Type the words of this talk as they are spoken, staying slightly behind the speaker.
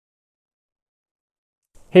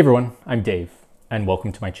Hey everyone, I'm Dave, and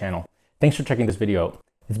welcome to my channel. Thanks for checking this video out.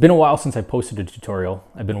 It's been a while since I posted a tutorial.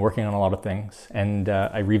 I've been working on a lot of things, and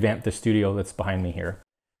I revamped the studio that's behind me here.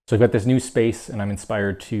 So I've got this new space, and I'm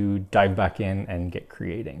inspired to dive back in and get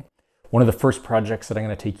creating. One of the first projects that I'm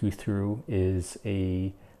going to take you through is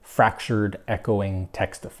a fractured echoing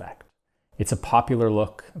text effect. It's a popular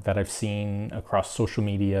look that I've seen across social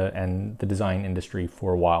media and the design industry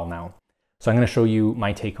for a while now. So I'm going to show you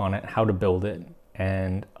my take on it, how to build it,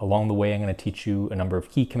 and along the way I'm going to teach you a number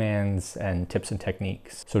of key commands and tips and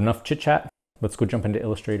techniques. So enough chit chat, let's go jump into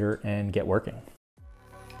Illustrator and get working.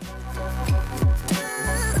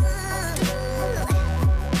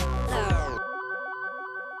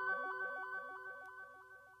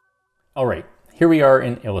 All right, here we are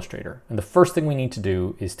in Illustrator, and the first thing we need to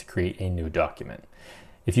do is to create a new document.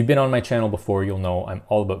 If you've been on my channel before, you'll know I'm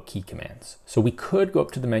all about key commands. So we could go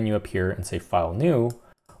up to the menu up here and say File New,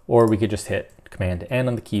 or we could just hit Command N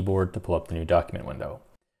on the keyboard to pull up the new document window.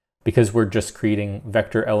 Because we're just creating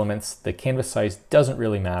vector elements, the canvas size doesn't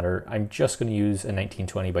really matter. I'm just going to use a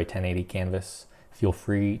 1920 by 1080 canvas. Feel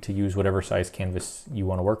free to use whatever size canvas you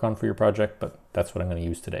want to work on for your project, but that's what I'm going to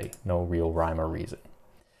use today. No real rhyme or reason.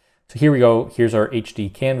 So here we go. Here's our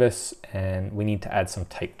HD canvas, and we need to add some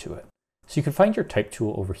type to it. So you can find your type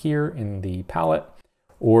tool over here in the palette,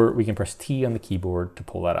 or we can press T on the keyboard to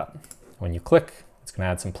pull that up. When you click, it's going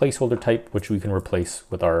to add some placeholder type, which we can replace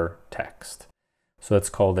with our text. So let's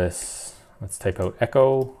call this, let's type out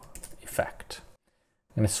echo effect.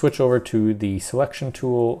 I'm going to switch over to the selection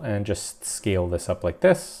tool and just scale this up like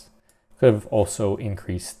this. Could have also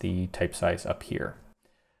increased the type size up here.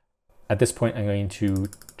 At this point, I'm going to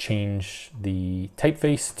change the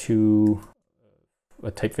typeface to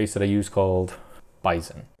a typeface that I use called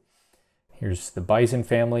Bison. Here's the Bison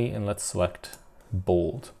family, and let's select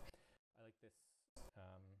bold.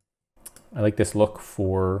 I like this look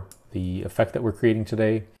for the effect that we're creating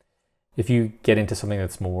today. If you get into something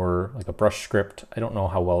that's more like a brush script, I don't know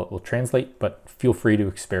how well it will translate, but feel free to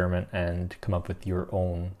experiment and come up with your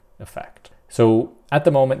own effect. So at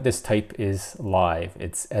the moment, this type is live,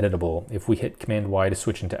 it's editable. If we hit Command Y to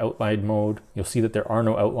switch into outline mode, you'll see that there are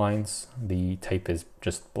no outlines. The type is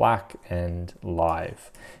just black and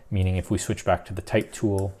live, meaning if we switch back to the type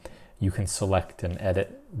tool, you can select and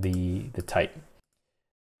edit the type.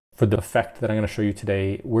 For the effect that I'm going to show you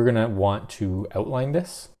today, we're going to want to outline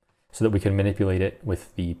this so that we can manipulate it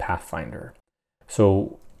with the Pathfinder.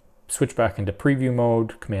 So switch back into preview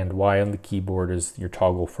mode, Command Y on the keyboard is your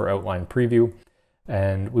toggle for outline preview.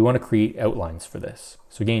 And we want to create outlines for this.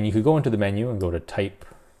 So again, you could go into the menu and go to Type,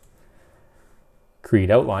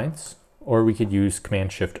 Create Outlines, or we could use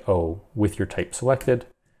Command Shift O with your type selected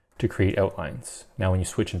to create outlines. Now when you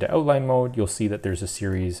switch into outline mode, you'll see that there's a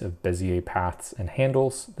series of Bezier paths and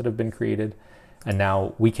handles that have been created. And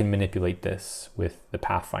now we can manipulate this with the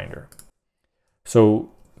Pathfinder.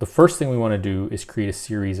 So the first thing we want to do is create a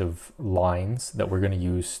series of lines that we're going to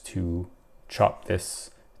use to chop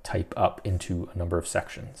this type up into a number of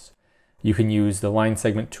sections. You can use the line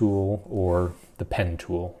segment tool or the pen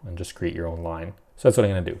tool and just create your own line. So that's what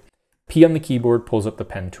I'm going to do. P on the keyboard pulls up the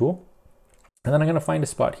pen tool. And then I'm going to find a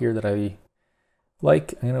spot here that I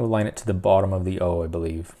like. I'm going to align it to the bottom of the O, I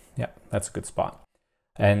believe. Yeah, that's a good spot.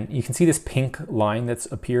 And you can see this pink line that's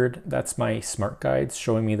appeared. That's my smart guides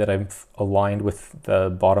showing me that I've aligned with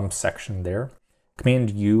the bottom section there.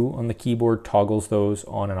 Command U on the keyboard toggles those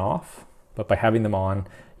on and off. But by having them on,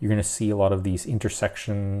 you're going to see a lot of these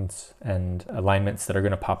intersections and alignments that are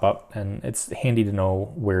going to pop up. And it's handy to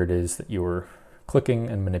know where it is that you're clicking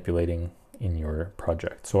and manipulating in your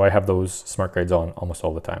project. So I have those smart guides on almost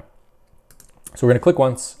all the time. So we're going to click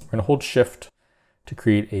once, we're going to hold Shift to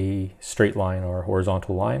create a straight line or a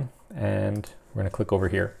horizontal line, and we're going to click over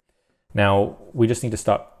here. Now we just need to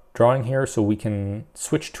stop drawing here, so we can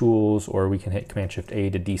switch tools or we can hit Command Shift A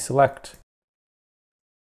to deselect.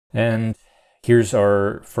 And here's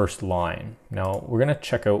our first line. Now we're going to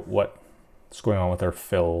check out what's going on with our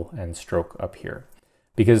fill and stroke up here.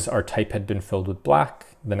 Because our type had been filled with black,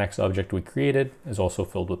 the next object we created is also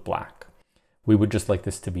filled with black. We would just like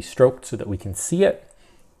this to be stroked so that we can see it.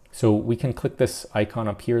 So we can click this icon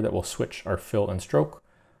up here that will switch our fill and stroke,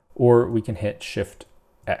 or we can hit Shift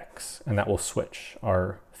X and that will switch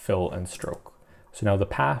our fill and stroke. So now the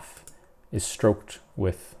path is stroked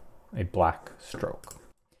with a black stroke.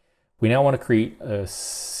 We now want to create a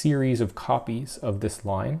series of copies of this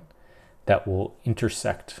line that will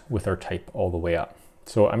intersect with our type all the way up.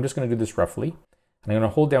 So I'm just going to do this roughly, and I'm going to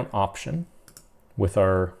hold down Option with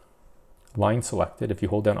our line selected. If you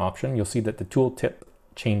hold down Option, you'll see that the tooltip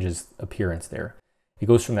changes appearance there. It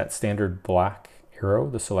goes from that standard black arrow,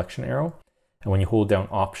 the selection arrow, And when you hold down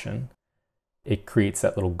Option, it creates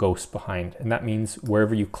that little ghost behind. And that means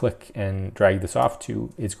wherever you click and drag this off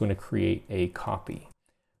to, it's going to create a copy.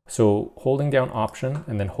 So holding down Option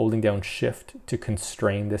and then holding down Shift to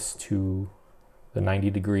constrain this to the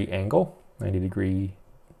 90-degree angle, 90-degree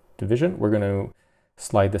division, we're going to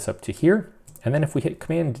slide this up to here. And then if we hit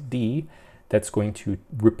Command D, that's going to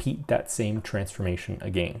repeat that same transformation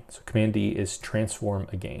again. So Command D is transform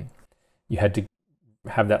again. You had to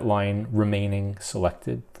have that line remaining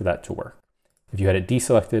selected for that to work. If you had it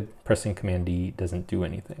deselected, pressing Command D doesn't do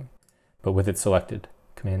anything. But with it selected,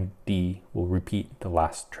 Command D will repeat the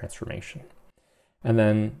last transformation. And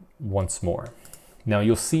then once more. Now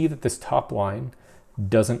you'll see that this top line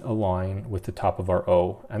doesn't align with the top of our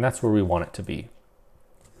O, and that's where we want it to be.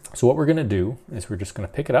 So what we're going to do is we're just going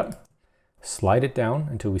to pick it up, slide it down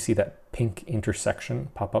until we see that pink intersection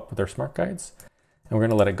pop up with our smart guides, and we're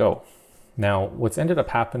going to let it go. Now, what's ended up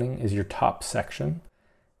happening is your top section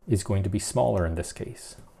is going to be smaller in this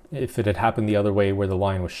case. If it had happened the other way where the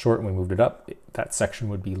line was short and we moved it up, that section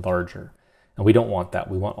would be larger. And we don't want that.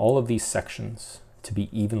 We want all of these sections to be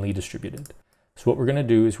evenly distributed. So what we're going to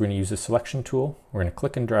do is we're going to use the selection tool. We're going to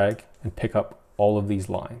click and drag and pick up all of these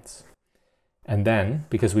lines. And then,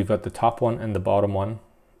 because we've got the top one and the bottom one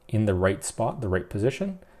in the right spot, the right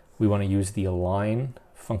position, we want to use the align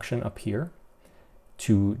function up here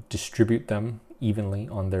to distribute them evenly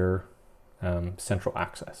on their central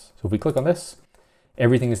axis. So if we click on this,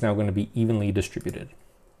 everything is now going to be evenly distributed.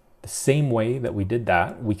 The same way that we did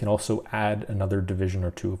that, we can also add another division or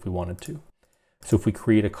two if we wanted to. So if we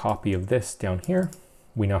create a copy of this down here,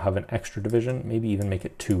 we now have an extra division, maybe even make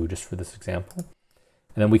it 2 just for this example.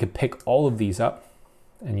 And then we could pick all of these up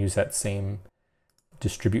and use that same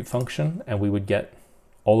distribute function, and we would get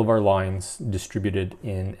all of our lines distributed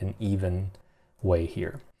in an even way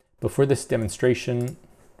here. But for this demonstration,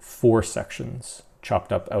 4 sections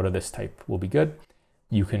chopped up out of this type will be good.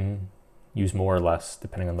 You can use more or less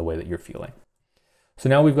depending on the way that you're feeling. So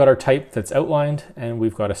now we've got our type that's outlined and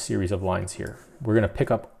we've got a series of lines here. We're going to pick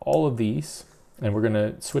up all of these and we're going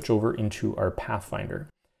to switch over into our Pathfinder.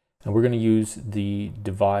 And we're going to use the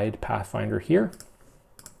divide Pathfinder here,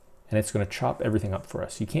 and it's going to chop everything up for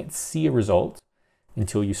us. You can't see a result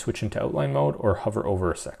until you switch into outline mode or hover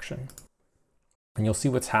over a section. And you'll see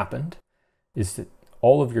what's happened is that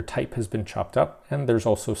all of your type has been chopped up, and there's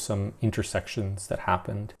also some intersections that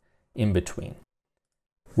happened in between.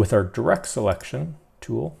 With our direct selection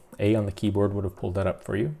tool, A on the keyboard would have pulled that up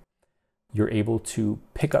for you, you're able to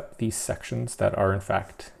pick up these sections that are in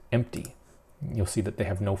fact empty. You'll see that they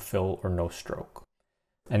have no fill or no stroke.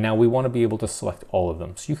 And now we want to be able to select all of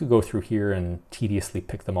them. So you could go through here and tediously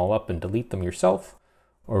pick them all up and delete them yourself,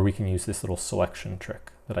 or we can use this little selection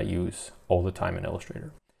trick that I use all the time in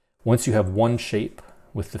Illustrator. Once you have one shape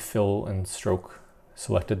with the fill and stroke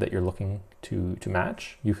selected that you're looking to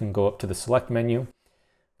match, you can go up to the select menu,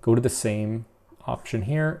 go to the same option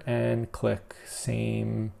here and click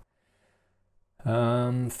same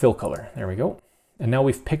fill color. There we go. And now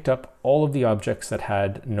we've picked up all of the objects that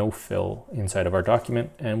had no fill inside of our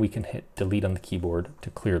document, and we can hit delete on the keyboard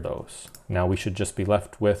to clear those. Now we should just be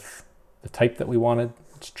left with the type that we wanted.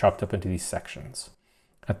 It's chopped up into these sections.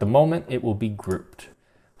 At the moment, it will be grouped.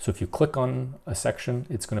 So if you click on a section,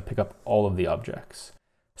 it's going to pick up all of the objects.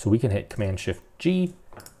 So we can hit Command-Shift-G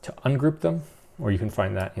to ungroup them, or you can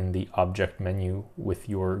find that in the object menu with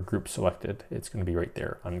your group selected. It's going to be right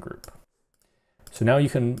there, ungroup. So now you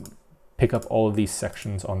can pick up all of these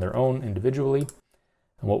sections on their own individually.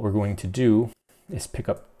 And what we're going to do is pick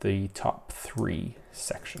up the top 3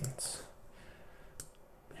 sections.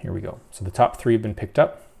 Here we go. So the top 3 have been picked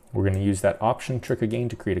up. We're going to use that option trick again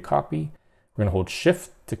to create a copy. We're going to hold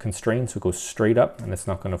Shift to constrain so it goes straight up and it's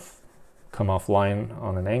not going to come offline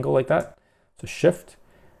on an angle like that. So Shift,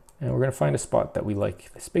 and we're going to find a spot that we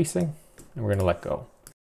like the spacing, and we're going to let go.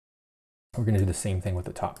 We're going to do the same thing with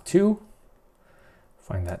the top 2.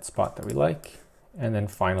 Find that spot that we like, and then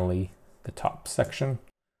finally the top section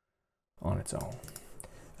on its own.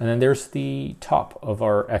 And then there's the top of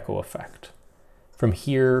our echo effect. From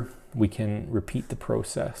here, we can repeat the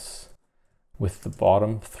process with the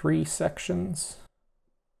bottom 3 sections.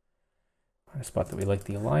 Find a spot that we like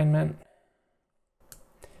the alignment.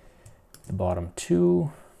 The bottom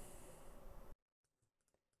 2.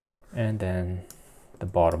 And then the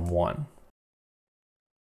bottom 1.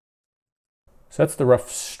 So that's the rough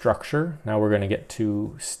structure. Now we're going to get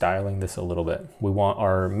to styling this a little bit. We want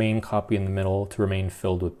our main copy in the middle to remain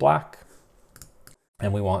filled with black,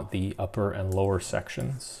 and we want the upper and lower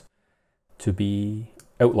sections to be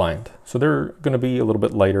outlined. So they're going to be a little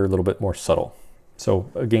bit lighter, a little bit more subtle. So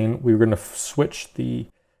again, we're going to switch the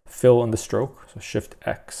fill in the stroke. So Shift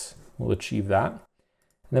X will achieve that.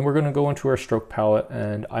 And then we're going to go into our stroke palette,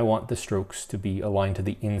 and I want the strokes to be aligned to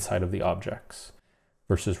the inside of the objects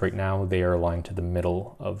versus right now they are aligned to the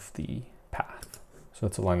middle of the path. So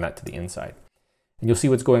let's align that to the inside. And you'll see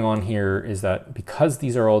what's going on here is that because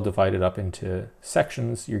these are all divided up into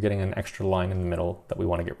sections, you're getting an extra line in the middle that we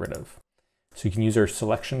want to get rid of. So you can use our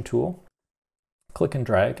selection tool, click and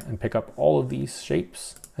drag, and pick up all of these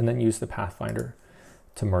shapes, and then use the Pathfinder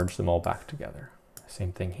to merge them all back together.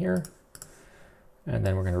 Same thing here. And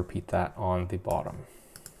then we're going to repeat that on the bottom.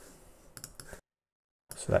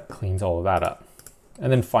 So that cleans all of that up.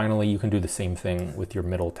 And then finally, you can do the same thing with your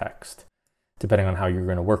middle text. Depending on how you're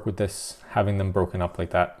going to work with this, having them broken up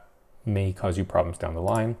like that may cause you problems down the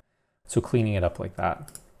line. So cleaning it up like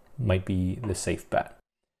that might be the safe bet.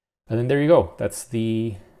 And then there you go. That's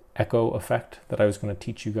the echo effect that I was going to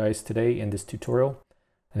teach you guys today in this tutorial.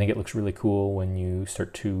 I think it looks really cool when you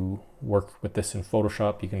start to work with this in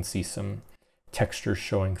Photoshop. You can see some textures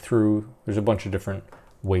showing through. There's a bunch of different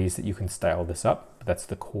ways that you can style this up, but that's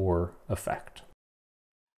the core effect.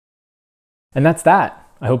 And that's that.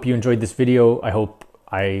 I hope you enjoyed this video. I hope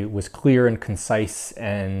I was clear and concise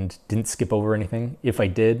and didn't skip over anything. If I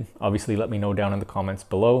did, obviously let me know down in the comments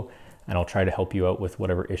below, and I'll try to help you out with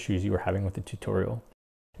whatever issues you are having with the tutorial.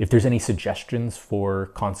 If there's any suggestions for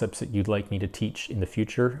concepts that you'd like me to teach in the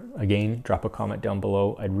future, again, drop a comment down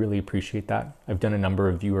below. I'd really appreciate that. I've done a number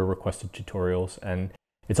of viewer requested tutorials, and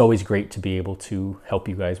it's always great to be able to help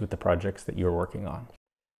you guys with the projects that you're working on.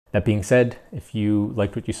 That being said, if you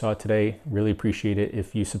liked what you saw today, really appreciate it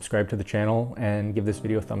if you subscribe to the channel and give this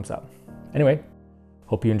video a thumbs up. Anyway,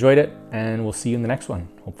 hope you enjoyed it, and we'll see you in the next one,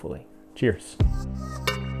 hopefully. Cheers.